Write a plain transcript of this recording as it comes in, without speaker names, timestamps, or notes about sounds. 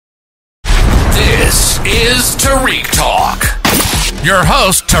is Tarik Talk. Your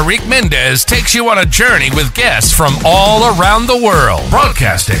host, Tarik Mendes, takes you on a journey with guests from all around the world.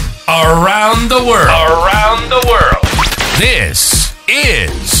 Broadcasting around the world. Around the world. This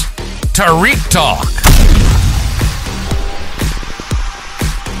is Tarik Talk.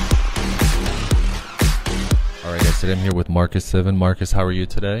 All right, guys, today I'm here with Marcus Civin. Marcus, how are you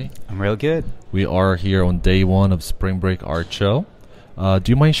today? I'm real good. We are here on day one of Spring Break Art Show. Do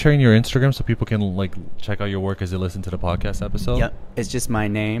you mind sharing your Instagram so people can check out your work as they listen to the podcast episode? Yep. It's just my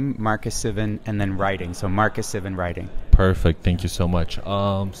name, Marcus Civin, and then writing. So Marcus Civin Writing. Perfect. Thank you so much.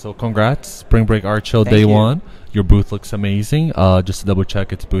 So congrats, Spring Break Art Show Thank day you. one. Your booth looks amazing. Just to double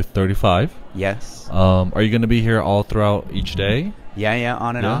check, it's booth 35. Yes. Are you going to be here all throughout each day? Yeah,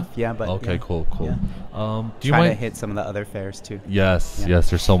 on and off. Yeah, but okay, yeah. cool. Yeah. Do you Try to mind? hit some of the other fairs too. Yes.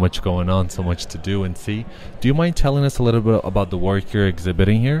 There's so much going on, so much to do and see. Do you mind telling us a little bit about the work you're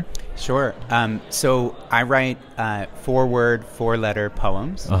exhibiting here? Sure. So I write 4-word, 4-letter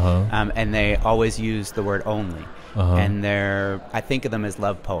poems, and they always use the word only. And I think of them as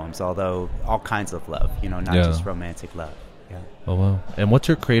love poems, although all kinds of love, not just romantic love. Yeah. Oh, wow. And what's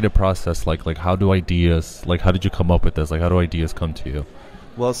your creative process like? How did you come up with this? How do ideas come to you?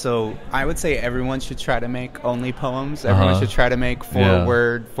 Well, so I would say everyone should try to make only poems. Everyone should try to make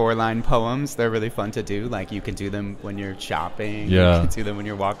 4-word, 4-line poems. They're really fun to do. You can do them when you're shopping. Yeah. You can do them when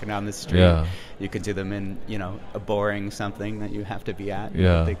you're walking down the street. Yeah. You can do them in, a boring something that you have to be at. You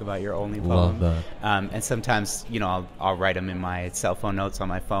Yeah. can think about your only Love poem. that. And sometimes, I'll write them in my cell phone notes on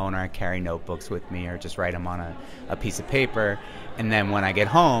my phone, or I carry notebooks with me, or just write them on a piece of paper. And then when I get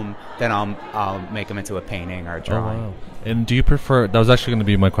home, then I'll make them into a painting or a drawing. Oh, wow. And do you prefer? That was actually going to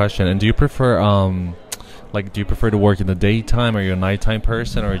be my question. And do you prefer, do you prefer to work in the daytime? Are you a nighttime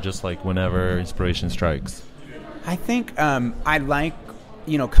person, or just whenever inspiration strikes? I think I like,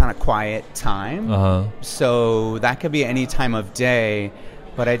 kind of quiet time. So that could be any time of day.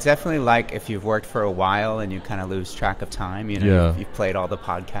 But I definitely like if you've worked for a while and you kind of lose track of time. You've played all the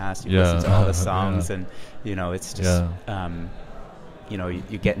podcasts, you've listened to all the songs, and it's just.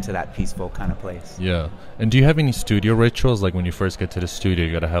 You get into that peaceful kind of place. Yeah. And do you have any studio rituals? When you first get to the studio,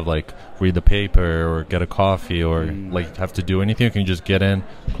 you got to have read the paper or get a coffee or have to do anything? Or can you just get in,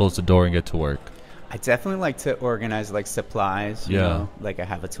 close the door, and get to work? I definitely like to organize supplies. You know? I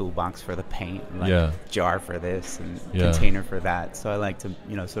have a toolbox for the paint, jar for this and container for that. So I like to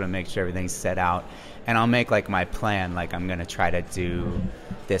sort of make sure everything's set out, and I'll make my plan. I'm gonna try to do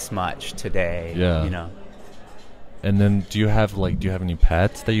this much today. And then do you have any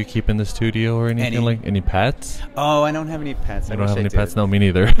pets that you keep in the studio or anything? Any pets? Oh, I don't have any pets. I don't have any pets? No, me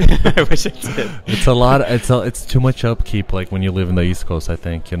neither. I wish I did. It's a lot. It's too much upkeep. When you live in the East Coast, I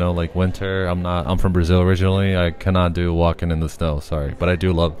think winter. I'm from Brazil originally. I cannot do walking in the snow. Sorry, but I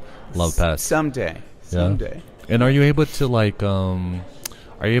do love pets. Someday. And are you able to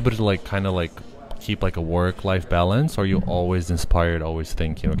keep a work-life balance, or are you always inspired, always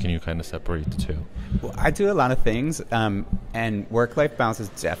thinking, or can you kind of separate the two? Well, I do a lot of things, and work-life balance is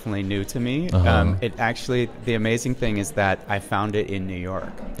definitely new to me. The amazing thing is that I found it in New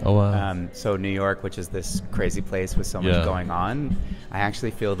York. Oh, wow. So New York, which is this crazy place with so much going on, I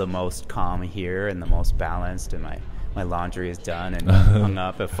actually feel the most calm here and the most balanced, and my laundry is done and hung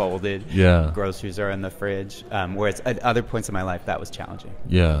up and folded. Groceries are in the fridge, whereas at other points in my life, that was challenging.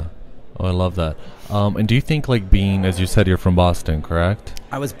 Oh, I love that. And do you think being, as you said, you're from Boston, correct?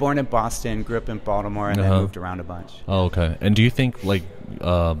 I was born in Boston, grew up in Baltimore, and then moved around a bunch. Oh, okay. And do you think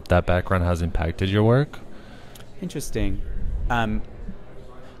that background has impacted your work? Interesting. I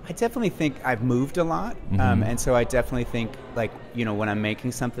definitely think I've moved a lot, and so I definitely think when I'm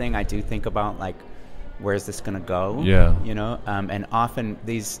making something, I do think about where's this gonna go? And often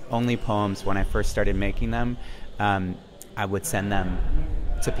these only poems, when I first started making them, I would send them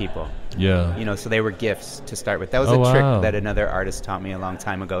to people. So they were gifts to start with. That was a trick that another artist taught me a long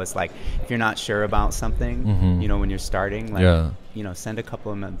time ago. It's if you're not sure about something, when you're starting, send a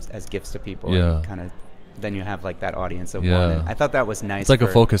couple of them as gifts to people, and kind of then you have that audience of one. And I thought that was nice. It's like a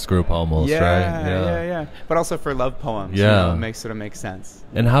focus group almost, right? Yeah. But also for love poems, it makes sense.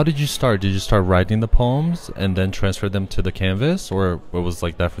 And how did you start? Did you start writing the poems and then transfer them to the canvas, or what was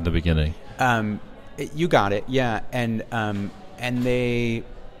that from the beginning? You got it, yeah. And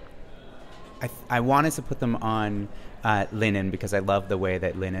I wanted to put them on linen because I loved the way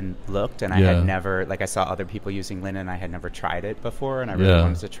that linen looked, and I had never, I saw other people using linen. I had never tried it before, and I really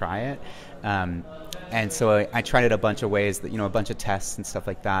wanted to try it. And so I tried it a bunch of ways, a bunch of tests and stuff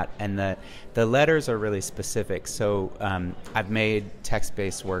like that. And the letters are really specific. So I've made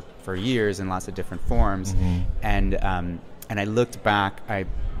text-based work for years in lots of different forms, and I looked back.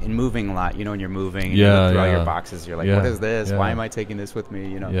 in moving a lot, when you're moving and Yeah, you look through all yeah. your boxes, you're like, Yeah, what is this? yeah. Why am I taking this with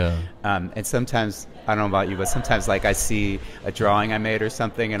me? Yeah. And sometimes, I don't know about you, but sometimes like I see a drawing I made or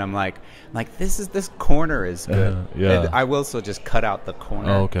something and I'm like this corner is good. Yeah. And I will still just cut out the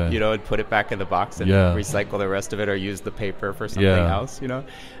corner, Oh, okay. and put it back in the box and recycle the rest of it or use the paper for something else,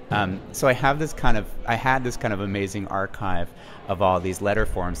 So I had this kind of amazing archive of all these letter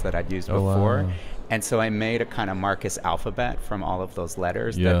forms that I'd used before. Wow. And so I made a kind of Marcus alphabet from all of those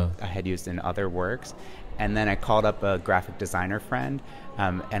letters that I had used in other works. And then I called up a graphic designer friend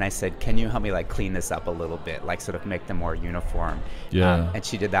and I said, can you help me like clean this up a little bit, like sort of make them more uniform? And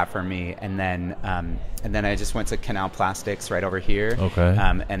she did that for me. And then I just went to Canal Plastics right over here.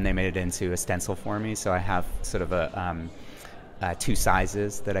 Okay. And they made it into a stencil for me. So I have sort of a 2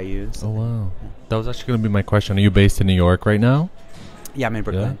 sizes that I use. Oh, wow. That was actually going to be my question. Are you based in New York right now? Yeah, I'm in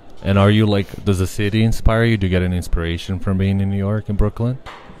Brooklyn. Yeah. And are you does the city inspire you? Do you get any inspiration from being in New York and Brooklyn?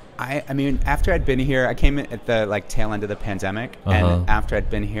 I mean, after I'd been here, I came in at the tail end of the pandemic, and after I'd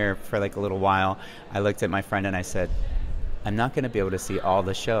been here for a little while, I looked at my friend and I said, I'm not going to be able to see all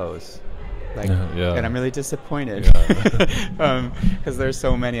the shows. And I'm really disappointed because there's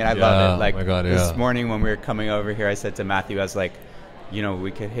so many and I love it. Oh my God, this morning when we were coming over here, I said to Matthew, I was like,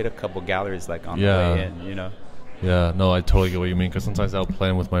 we could hit a couple galleries on the way in, Yeah, no, I totally get what you mean, because sometimes I'll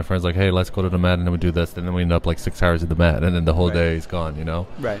plan with my friends hey, let's go to the Met and then we do this, and then we end up 6 hours at the Met and then the whole day is gone,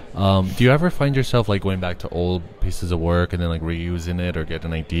 Right. Do you ever find yourself going back to old pieces of work and then reusing it or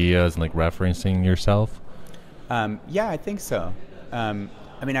getting ideas and referencing yourself? Yeah, I think so.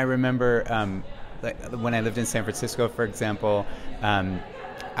 I mean, I remember when I lived in San Francisco, for example,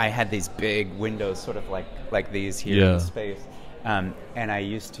 I had these big windows sort of like these here in space. And I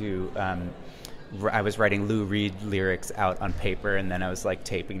used to, I was writing Lou Reed lyrics out on paper, and then I was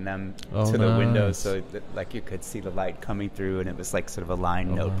taping them to the windows so that you could see the light coming through, and it was sort of a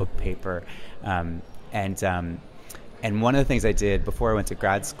lined notebook paper. And one of the things I did before I went to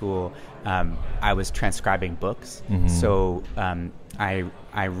grad school, I was transcribing books. Mm-hmm. So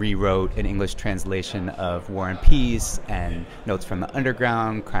I rewrote an English translation of War and Peace and Notes from the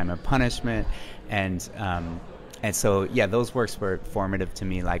Underground, Crime and Punishment, and so those works were formative to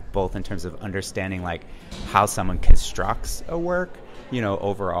me, both in terms of understanding how someone constructs a work,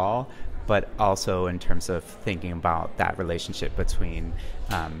 overall, but also in terms of thinking about that relationship between,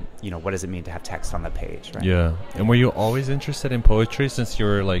 what does it mean to have text on the page, right? Yeah. And were you always interested in poetry since you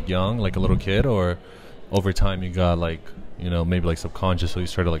were young, a little kid, or over time you got maybe subconsciously you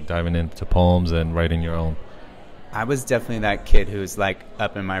started diving into poems and writing your own? I was definitely that kid who's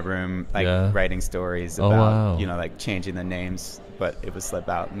up in my room writing stories about changing the names, but it was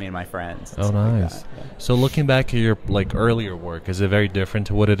about me and my friends. Oh, nice. So looking back at your earlier work, is it very different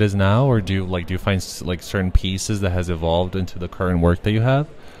to what it is now, or do you find certain pieces that has evolved into the current work that you have?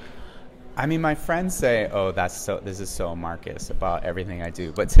 I mean, my friends say, "Oh, this is so Marcus about everything I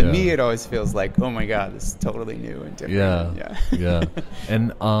do," but to me, it always feels like, "Oh my God, this is totally new and different." Yeah.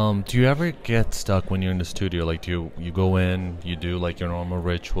 And do you ever get stuck when you're in the studio? Do you go in, you do your normal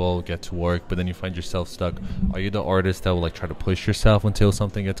ritual, get to work, but then you find yourself stuck? Are you the artist that will try to push yourself until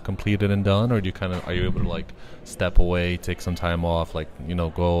something gets completed and done, or do you are you able to step away, take some time off,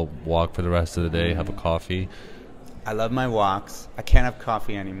 go walk for the rest of the day, have a coffee? I love my walks. I can't have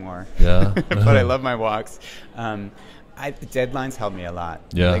coffee anymore. Yeah. But I love my walks. Deadlines help me a lot.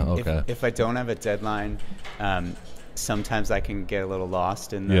 Yeah, okay. If I don't have a deadline, sometimes I can get a little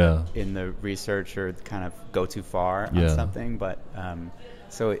lost in the research or kind of go too far on something. But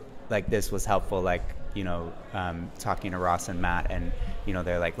so this was helpful, talking to Ross and Matt, and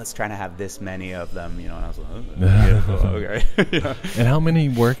they're let's try to have this many of them, and I was like, oh, beautiful, okay. And how many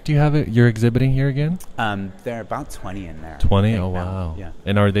work do you have you're exhibiting here again? There are about 20 in there. 20? Oh, wow. Yeah.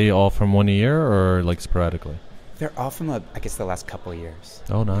 And are they all from one year or sporadically? They're all from the last couple of years.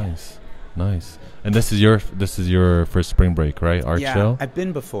 Oh, nice. Nice. And this is your first spring break, right? Art show? I've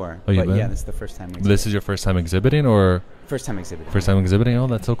been before. Oh, you've been? Yeah, this is the first time exhibiting. This is your first time exhibiting, or? First time exhibiting. First time exhibiting? Oh,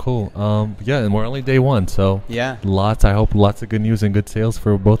 that's so cool. And we're only day one, so I hope lots of good news and good sales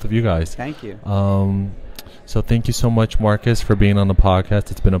for both of you guys. Thank you. So thank you so much, Marcus, for being on the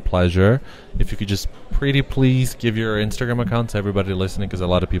podcast. It's been a pleasure. If you could just pretty please give your Instagram account to everybody listening, because a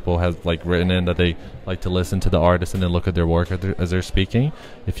lot of people have written in that they like to listen to the artist and then look at their work as they're speaking.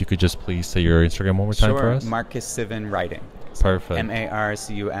 If you could just please say your Instagram one more time for us. Marcus Civin Writing. Perfect.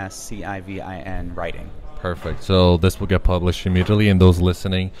 MARCUSCIVIN Writing. Perfect. So this will get published immediately, and those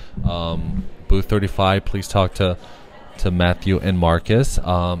listening, Booth 35, please talk to to Matthew and Marcus.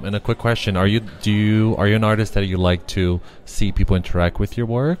 And a quick question: are you an artist that you like to see people interact with your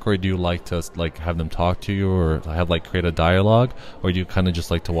work, or do you like to like have them talk to you, or have like create a dialogue, or do you kind of just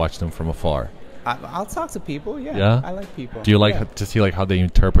like to watch them from afar? I'll talk to people. Yeah? I like people. Do you like to see like how they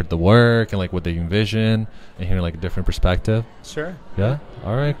interpret the work and like what they envision and hear like a different perspective? Sure. Yeah.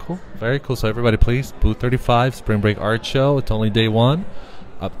 All right. Cool. Very cool. So everybody, please, Booth 35 Spring Break Art Show. It's only day one.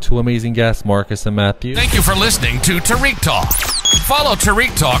 Up two amazing guests, Marcus and Matthew. Thank you for listening to Tarik Talk. Follow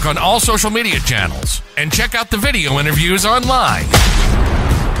Tarik Talk on all social media channels and check out the video interviews online.